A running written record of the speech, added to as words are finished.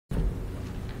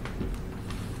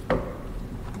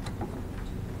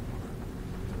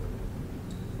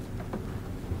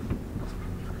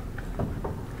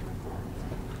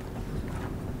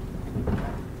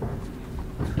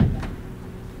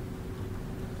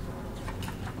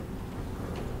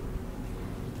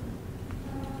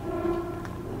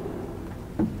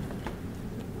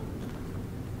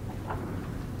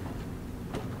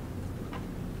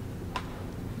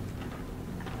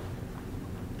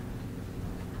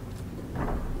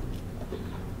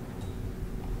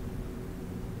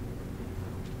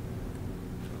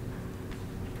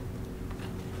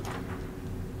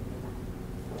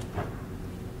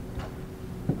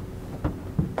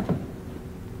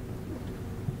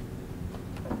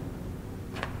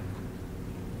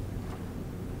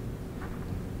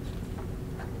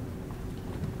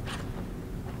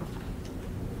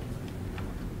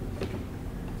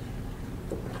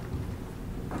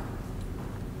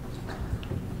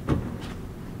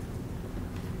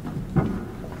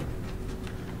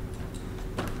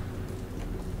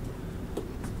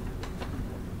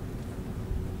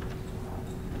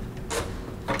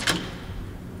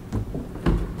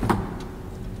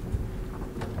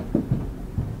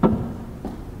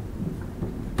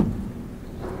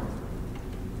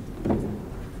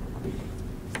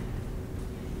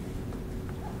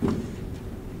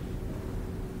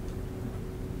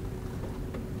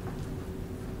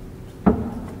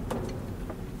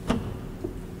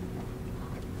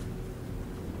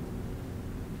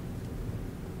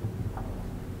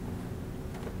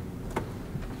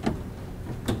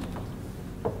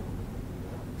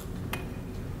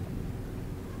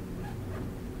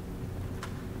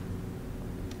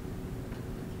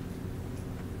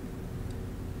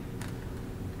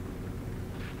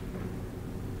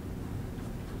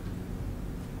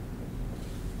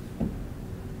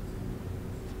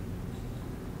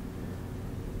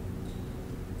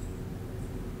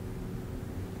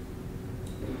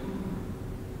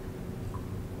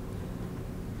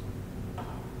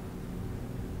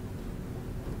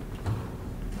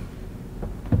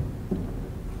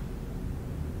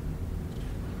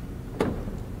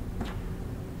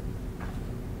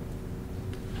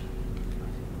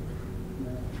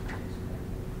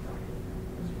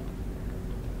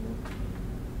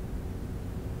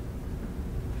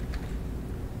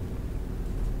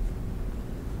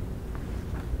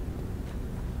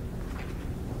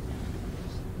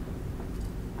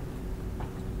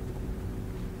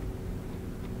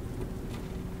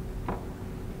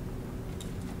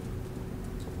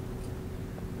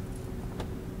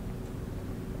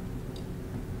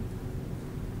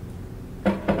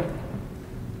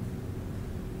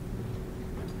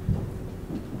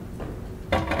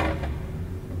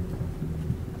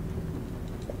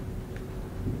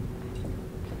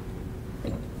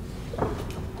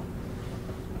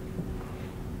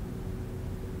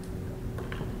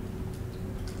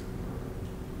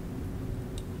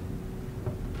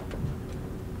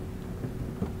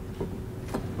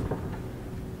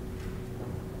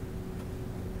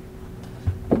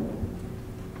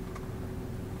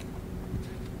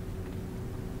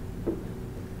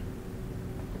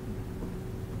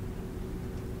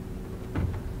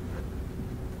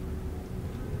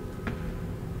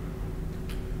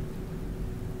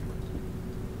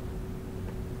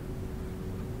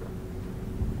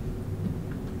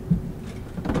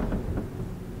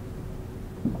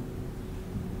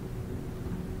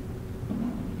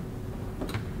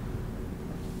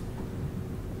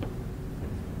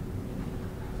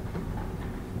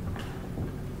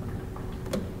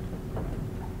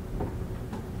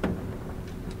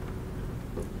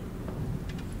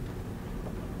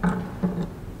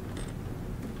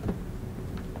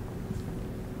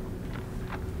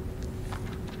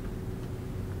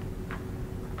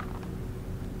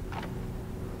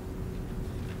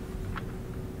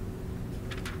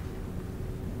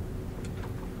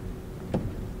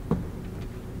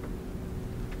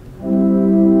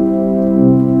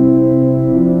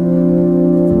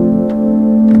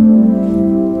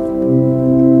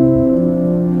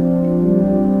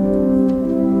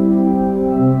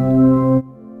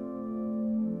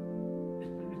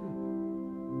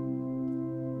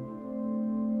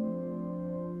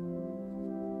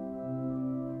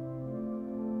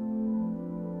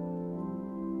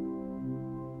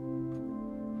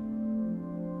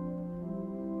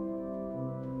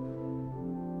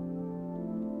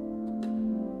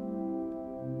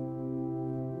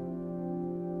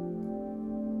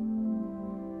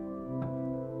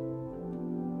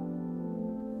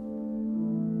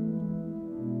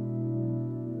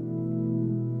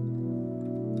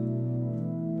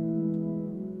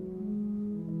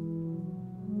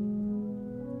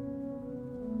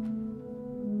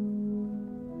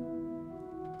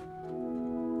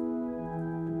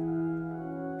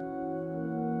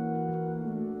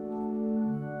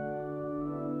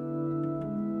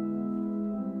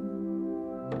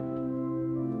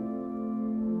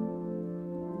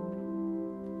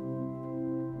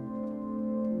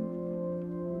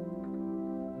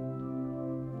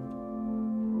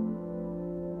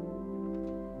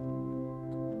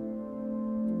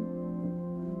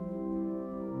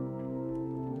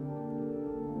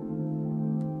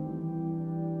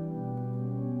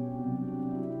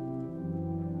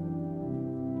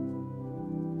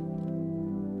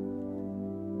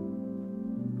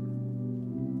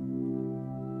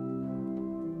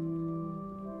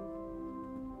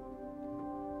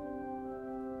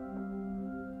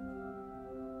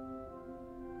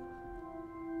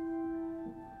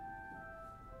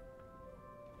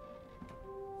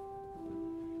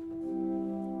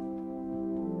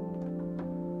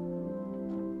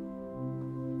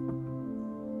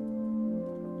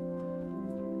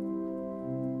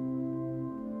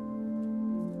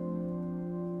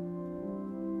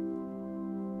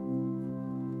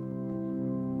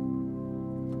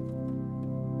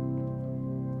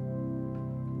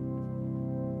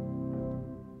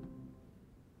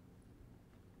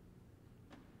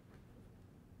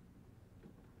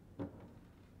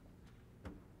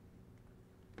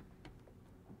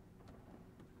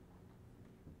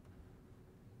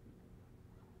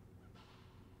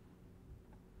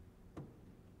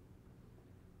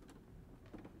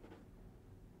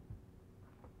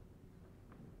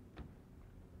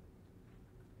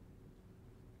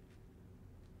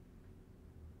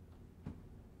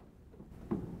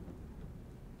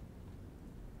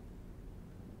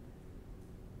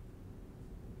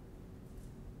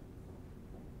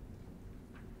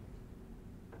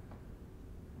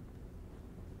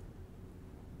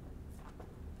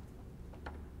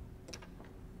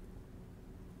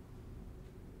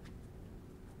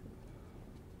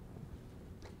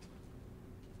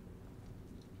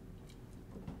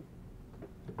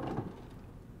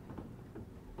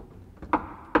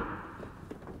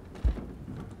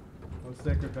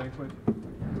sacred banquet,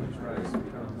 which Christ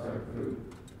becomes our food.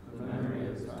 The memory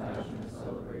of his passion is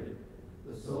celebrated.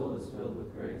 The soul is filled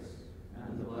with grace,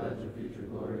 and the pledge of future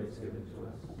glory is given to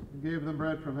us. You gave them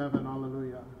bread from heaven,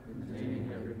 hallelujah.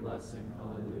 Containing every blessing,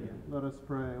 hallelujah. Let us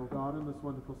pray. O God, in this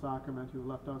wonderful sacrament you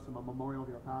left us a memorial of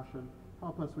your passion,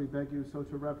 help us, we beg you, so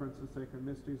to reverence the sacred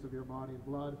mysteries of your body and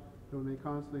blood, that we may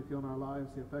constantly feel in our lives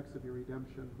the effects of your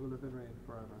redemption, who live and reign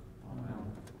forever. Amen.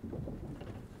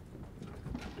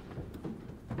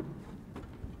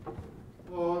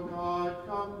 O God,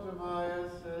 come to my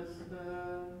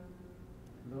assistance.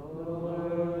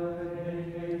 Lord,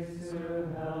 make haste to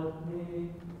help me.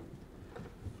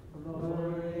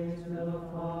 Glory to the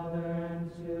Father,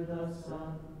 and to the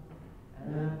Son,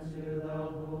 and to the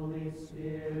Holy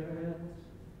Spirit,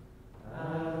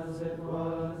 as it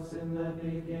was in the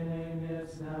beginning,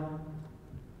 is now,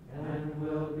 and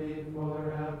will be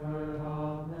forever.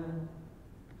 Amen.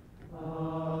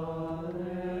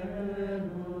 Alleluia.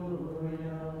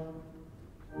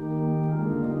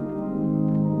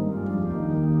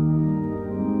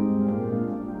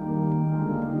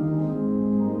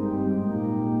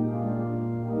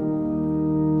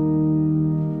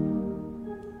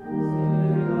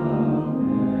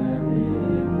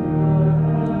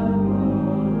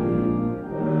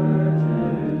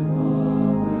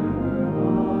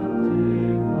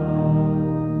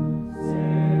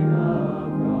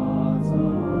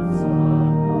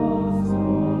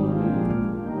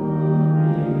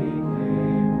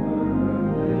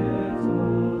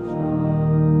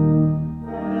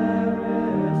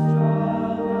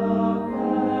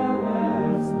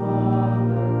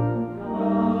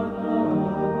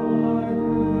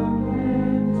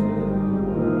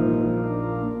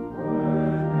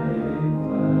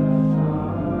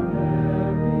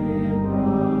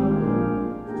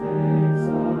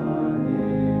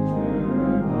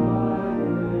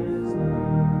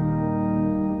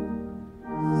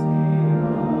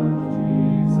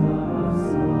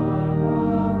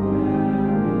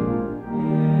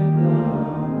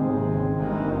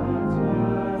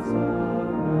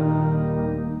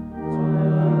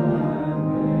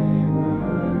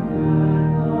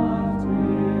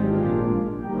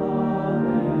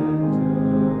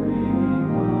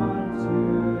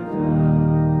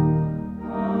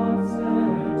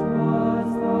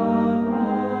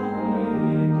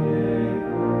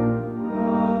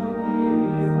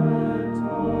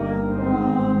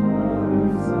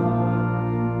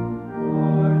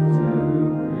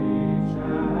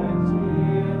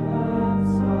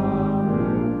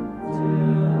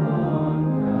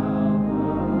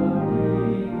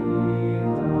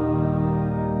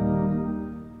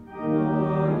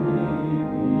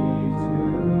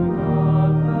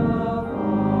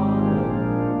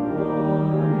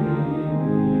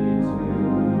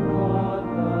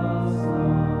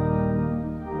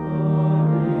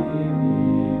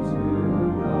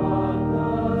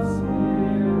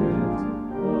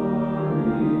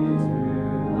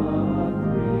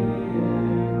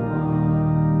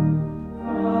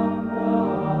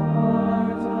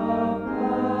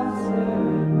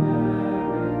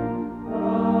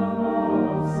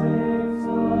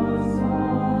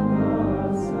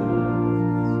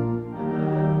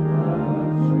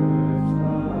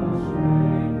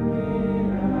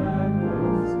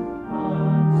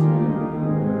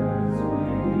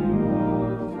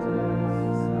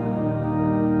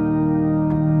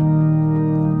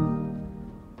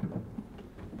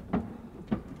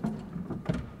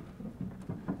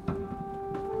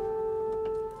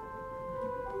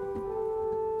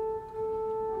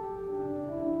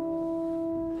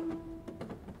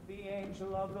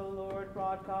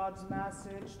 God's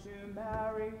message to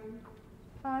Mary,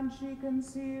 and she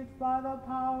conceived by the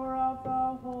power of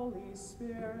the Holy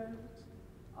Spirit.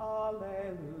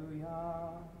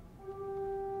 Alleluia.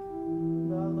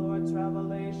 The Lord's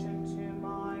revelation to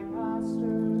my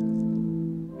pastor.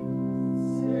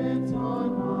 Sit on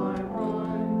my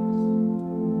right,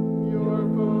 your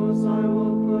foes I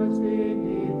will put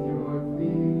beneath your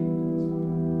feet.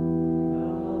 The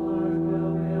Lord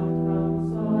will build from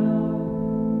Zion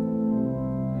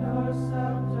your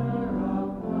scepter of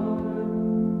power,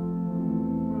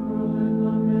 rule in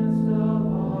the midst of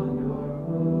all your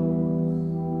foes.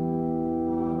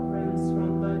 A prince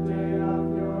from the day of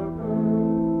your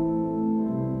birth,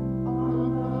 on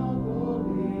the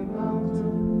holy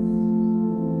mountains,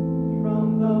 from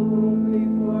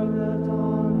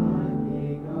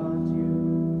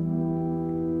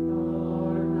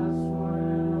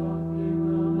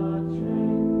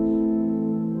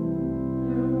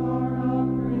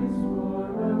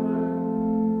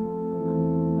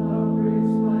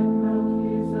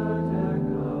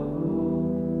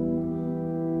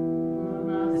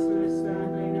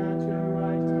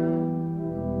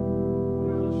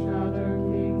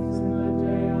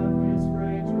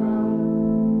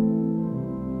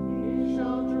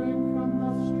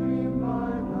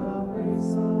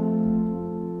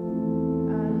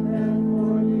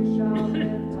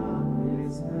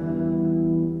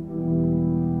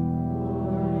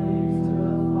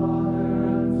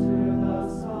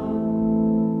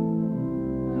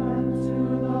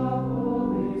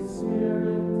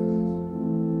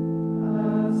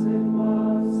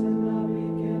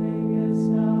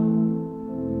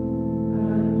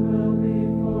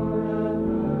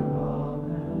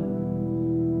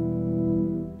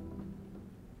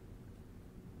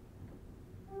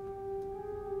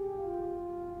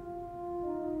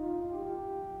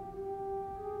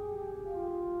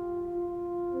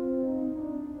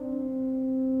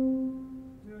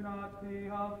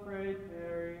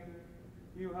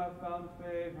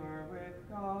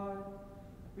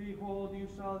Behold, you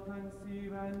shall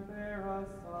conceive and bear a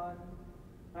son,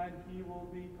 and he will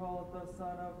be called the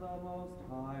Son of the Most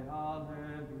High.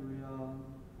 Alleluia.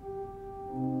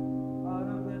 Out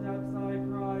of the depths I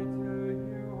cry to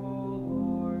you, O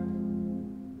Lord.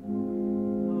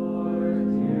 Lord,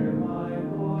 hear my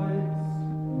voice.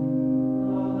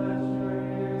 Oh, let your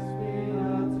ears be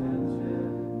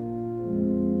attentive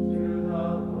to the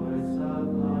voice of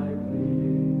my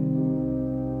plea.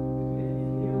 If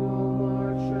you, O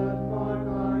Lord, should mark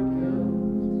our guilt,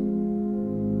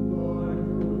 Lord,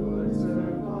 who would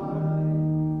survive?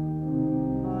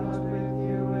 But with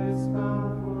you is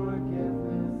found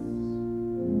forgiveness.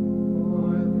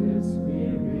 For this we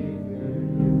revere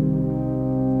you.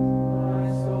 My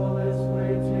soul is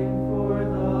waiting for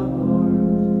the Lord.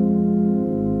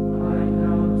 I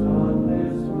count on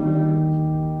His word.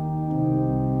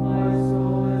 My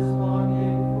soul is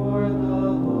longing for the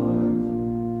Lord,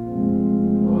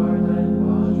 more than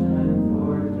watchmen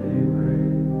for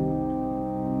daybreak.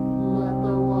 Let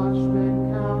the watchmen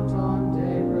count on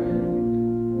daybreak,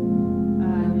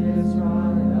 and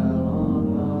Israel on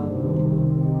the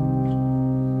Lord.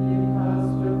 Because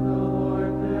with the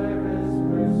Lord there is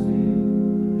mercy,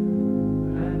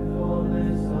 and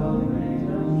fullness of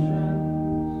redemption.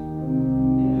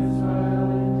 Israel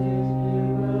indeed He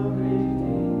will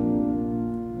redeem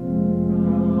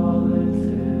from all its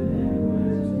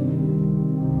iniquity.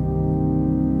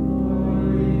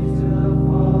 Glory to the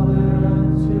Father,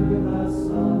 and to the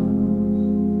Son,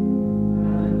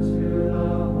 and to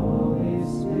the Holy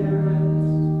Spirit,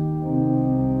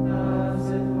 as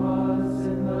it was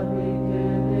in the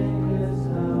beginning, is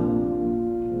now,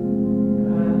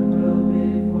 and will be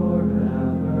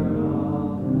forever.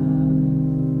 Amen.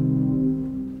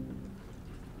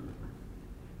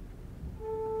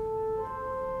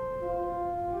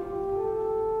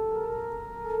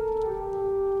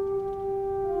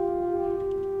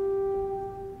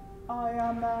 I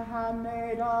am the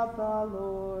handmaid of the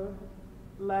Lord.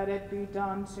 Let it be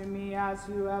done to me as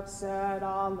you have said.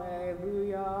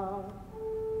 Alleluia.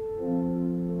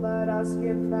 Let us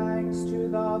give thanks to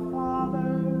the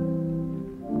Father.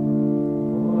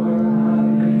 For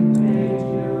having made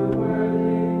you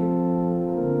worthy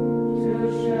to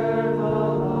share the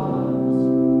loves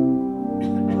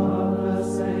of the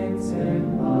saints in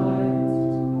light,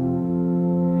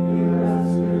 you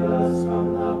rescued us from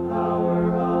the power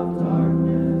of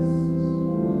darkness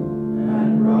and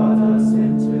brought us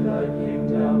into the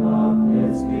kingdom of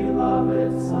His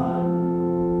beloved Son.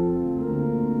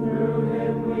 Through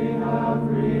Him we have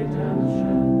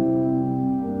redemption,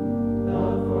 the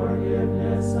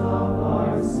forgiveness of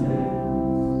our sins.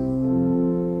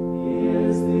 He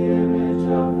is the image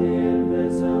of the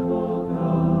invisible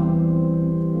God,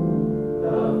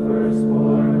 the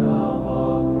firstborn of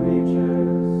all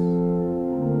creatures.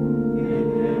 In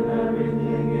Him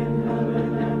everything in heaven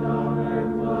and on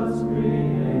earth was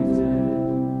created,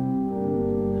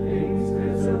 things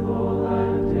visible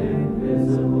and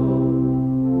invisible.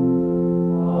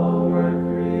 All were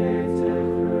created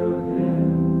through Him.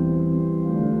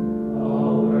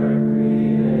 All were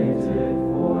created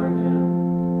for Him.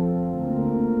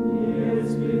 He is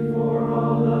before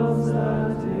all else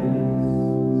that is.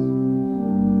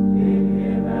 In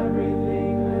Him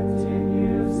everything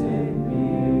continues in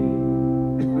being.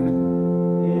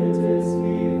 It is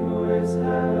He who is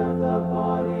head of the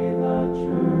body, the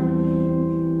church.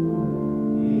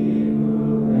 He who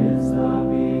is the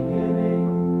beginning,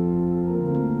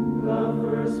 the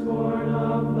firstborn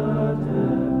of the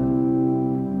dead,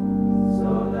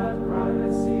 so that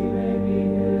privacy may be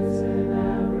His in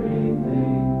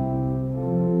everything.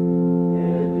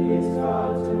 It pleased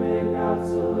God to make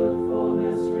absolute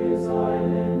fullness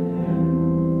reside in Him,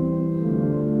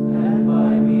 and by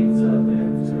means of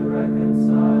Him to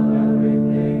reconcile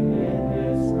everything in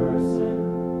His person,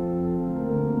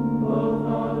 both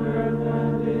on earth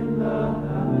and in the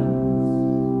heavens,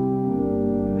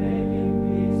 making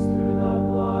peace through the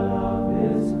blood of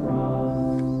His cross.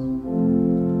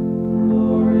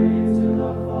 Glory to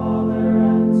the Father,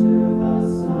 and to the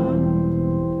Son,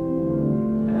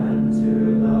 and to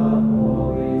the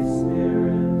Holy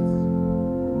Spirit,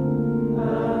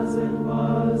 as it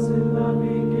was in the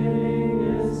beginning,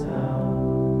 is now,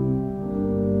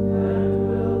 and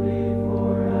will be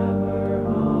forever.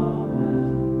 Amen.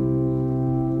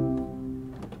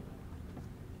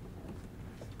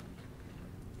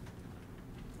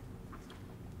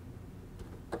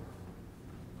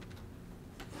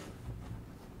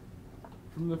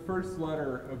 From the first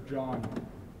letter of John.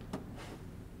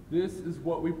 This is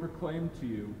what we proclaim to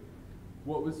you,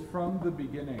 what was from the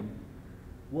beginning,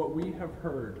 what we have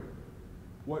heard,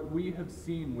 what we have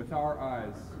seen with our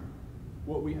eyes,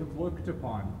 what we have looked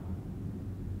upon,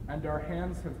 and our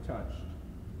hands have touched.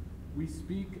 We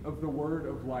speak of the word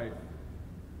of life.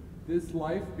 This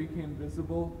life became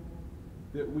visible,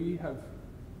 that we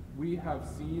have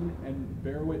seen and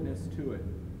bear witness to it.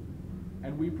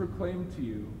 And we proclaim to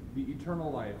you the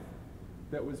eternal life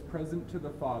that was present to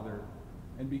the Father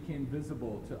and became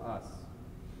visible to us.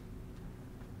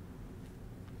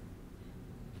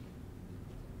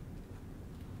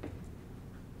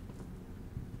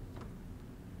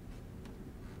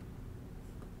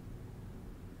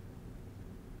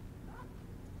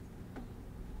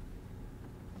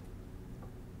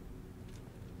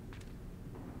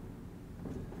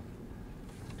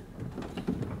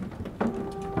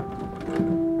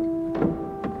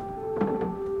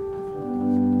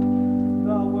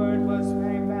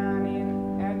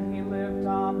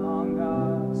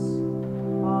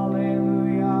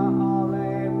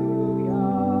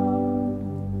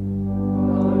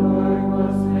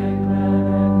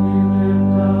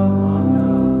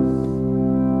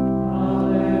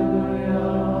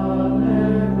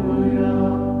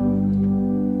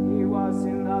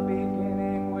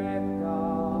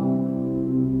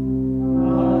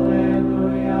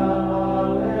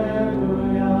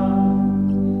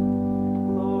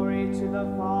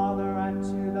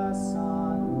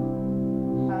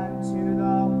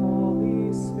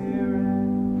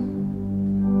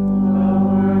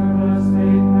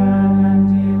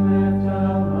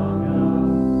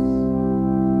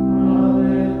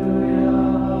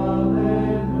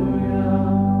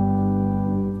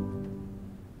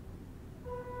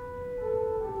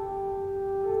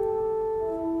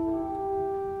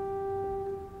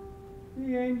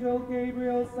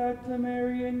 Gabriel said to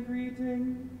Mary in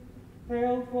greeting,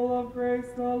 "Hail, full of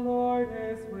grace, the Lord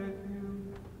is with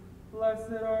you.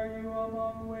 Blessed are you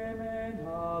among women."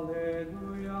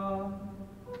 Hallelujah.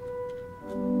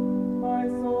 My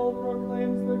soul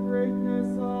proclaims the greatness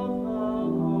of the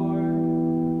Lord.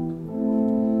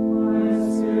 My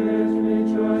spirit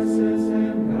rejoices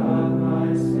in God,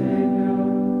 my Savior.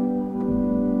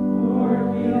 For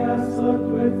he has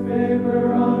looked with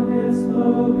favor on his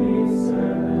lowly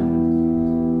servant.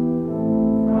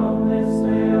 From this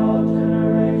day all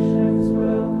generations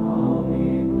will call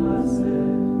me blessed.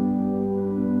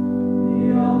 The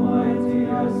Almighty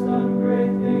has done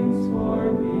great things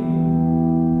for me,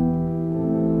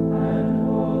 and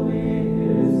holy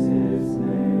is his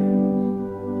name.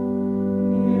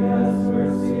 He has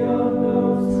mercy on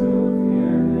those who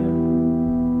fear him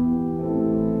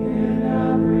in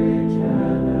every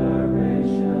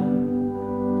generation.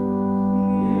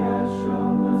 He has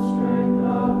shown the strength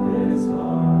of his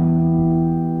arm.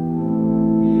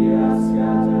 He has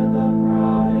scattered the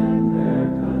proud in their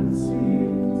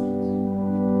conceit.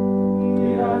 He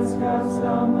has cast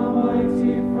down the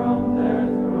mighty from their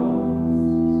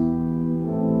thrones,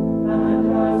 and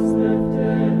has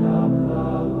lifted up the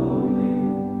lowly.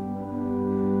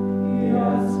 He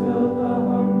has filled the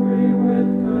hungry with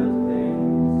good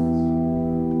things,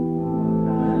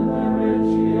 and the rich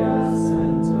he has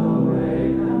sent away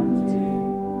empty.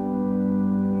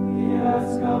 He has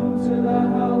come to the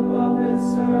help of his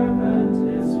servant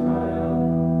Israel,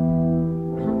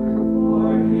 for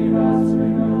he has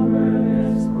remembered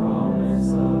his promise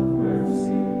of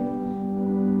mercy,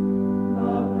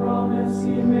 the promise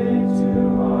he made to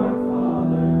our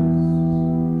fathers,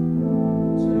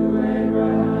 to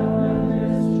Abraham and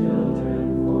his children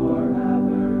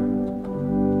forever.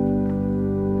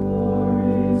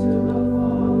 Glory to the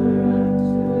Father and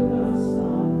to the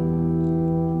Son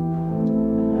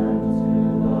and to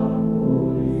the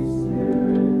Holy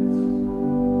Spirit,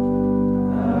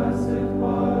 as it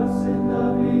was in the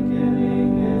beginning,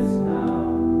 is now,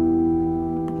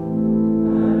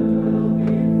 and will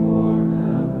be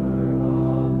forever.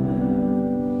 Amen.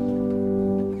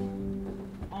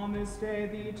 On this day,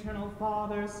 the Eternal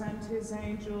Father sent his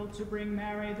angel to bring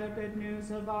Mary the good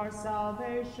news of our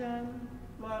salvation.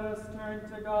 Let us turn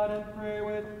to God and pray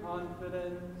with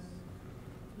confidence.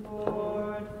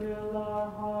 Lord, fill our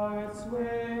hearts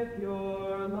with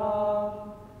your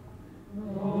love.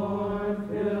 Lord,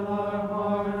 fill our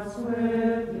hearts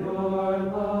with your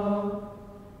love.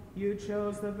 You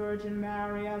chose the Virgin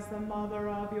Mary as the mother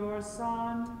of your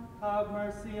Son. Have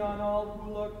mercy on all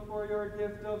who look for your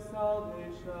gift of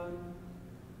salvation.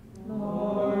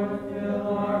 Lord, fill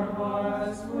our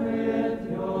hearts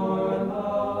with your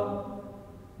love.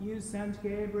 You sent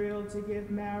Gabriel to give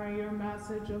Mary your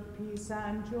message of peace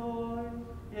and joy.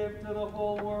 Give to the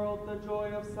whole world the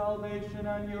joy of salvation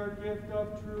and your gift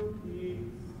of true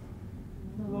peace.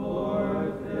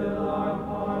 Lord, fill our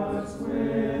hearts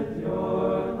with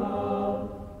your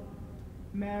love.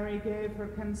 gave her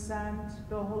consent,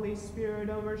 the Holy Spirit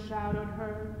overshadowed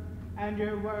her, and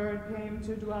your word came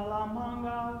to dwell among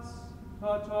us.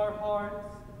 Touch our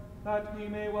hearts, that we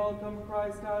may welcome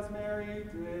Christ as Mary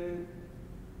did.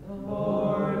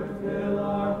 Lord, fill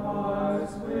our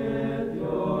hearts with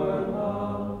your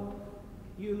love.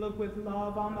 You look with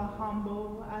love on the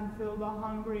humble and fill the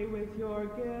hungry with your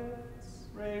gifts.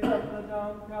 Raise up the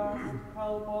downcast,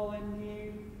 help all in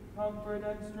need, comfort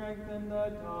and strengthen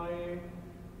the dying.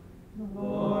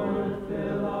 Lord,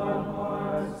 fill our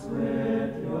hearts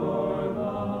with your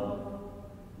love.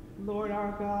 Lord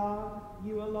our God,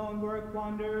 you alone work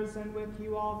wonders, and with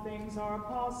you all things are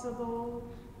possible.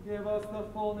 Give us the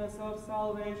fullness of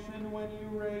salvation when you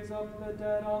raise up the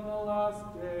dead on the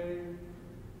last day.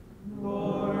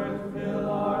 Lord, fill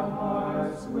our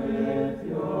hearts with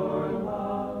your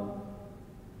love.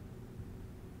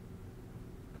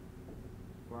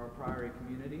 For our priory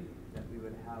community, that we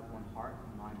would have one heart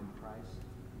and mind in Christ.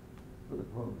 For the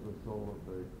cleansed soul of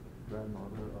the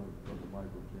grandmother of Brother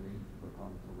Michael James, for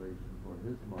consolation for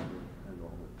his mother and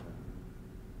all his family.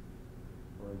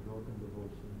 For a joy and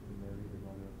devotion to Mary, the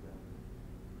Mother of God.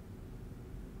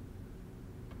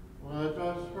 Let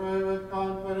us pray with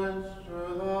confidence to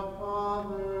the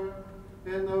Father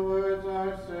in the words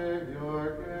our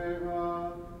Savior gave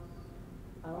us.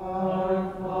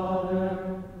 Our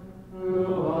Father,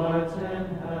 who art in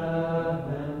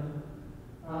heaven,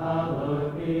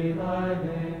 hallowed be thy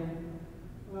name.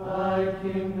 Thy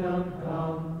kingdom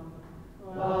come,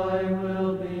 thy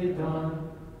will be done,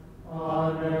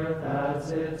 on earth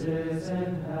as it is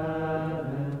in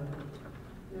heaven.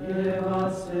 Give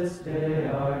us this day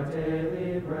our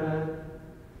daily bread,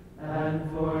 and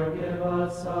forgive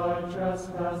us our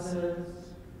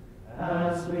trespasses,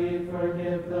 as we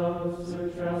forgive those who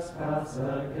trespass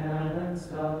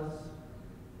against us.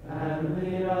 And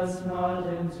lead us not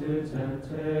into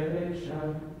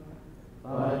temptation,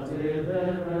 but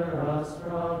deliver us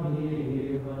from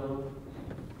evil.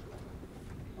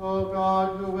 O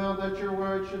God, who willed that your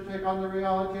word should take on the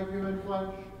reality of human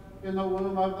flesh in the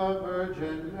womb of the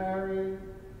Virgin Mary,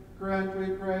 grant, we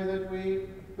pray, that we,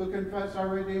 who confess our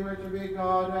Redeemer to be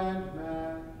God and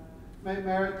man, may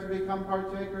merit to become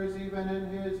partakers even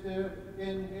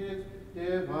in his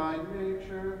divine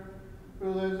nature,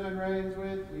 who lives and reigns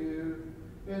with you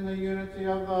in the unity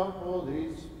of the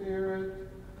Holy Spirit,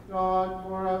 God,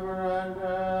 forever and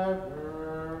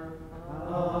ever.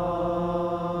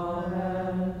 Amen.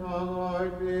 The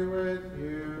Lord be with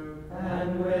you.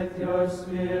 And with your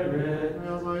spirit. May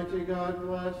Almighty God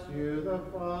bless you, the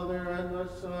Father, and the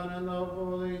Son, and the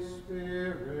Holy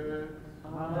Spirit.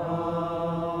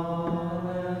 Amen.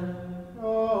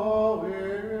 Go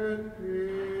in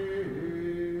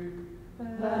peace.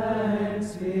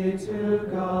 Thanks be to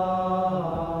God.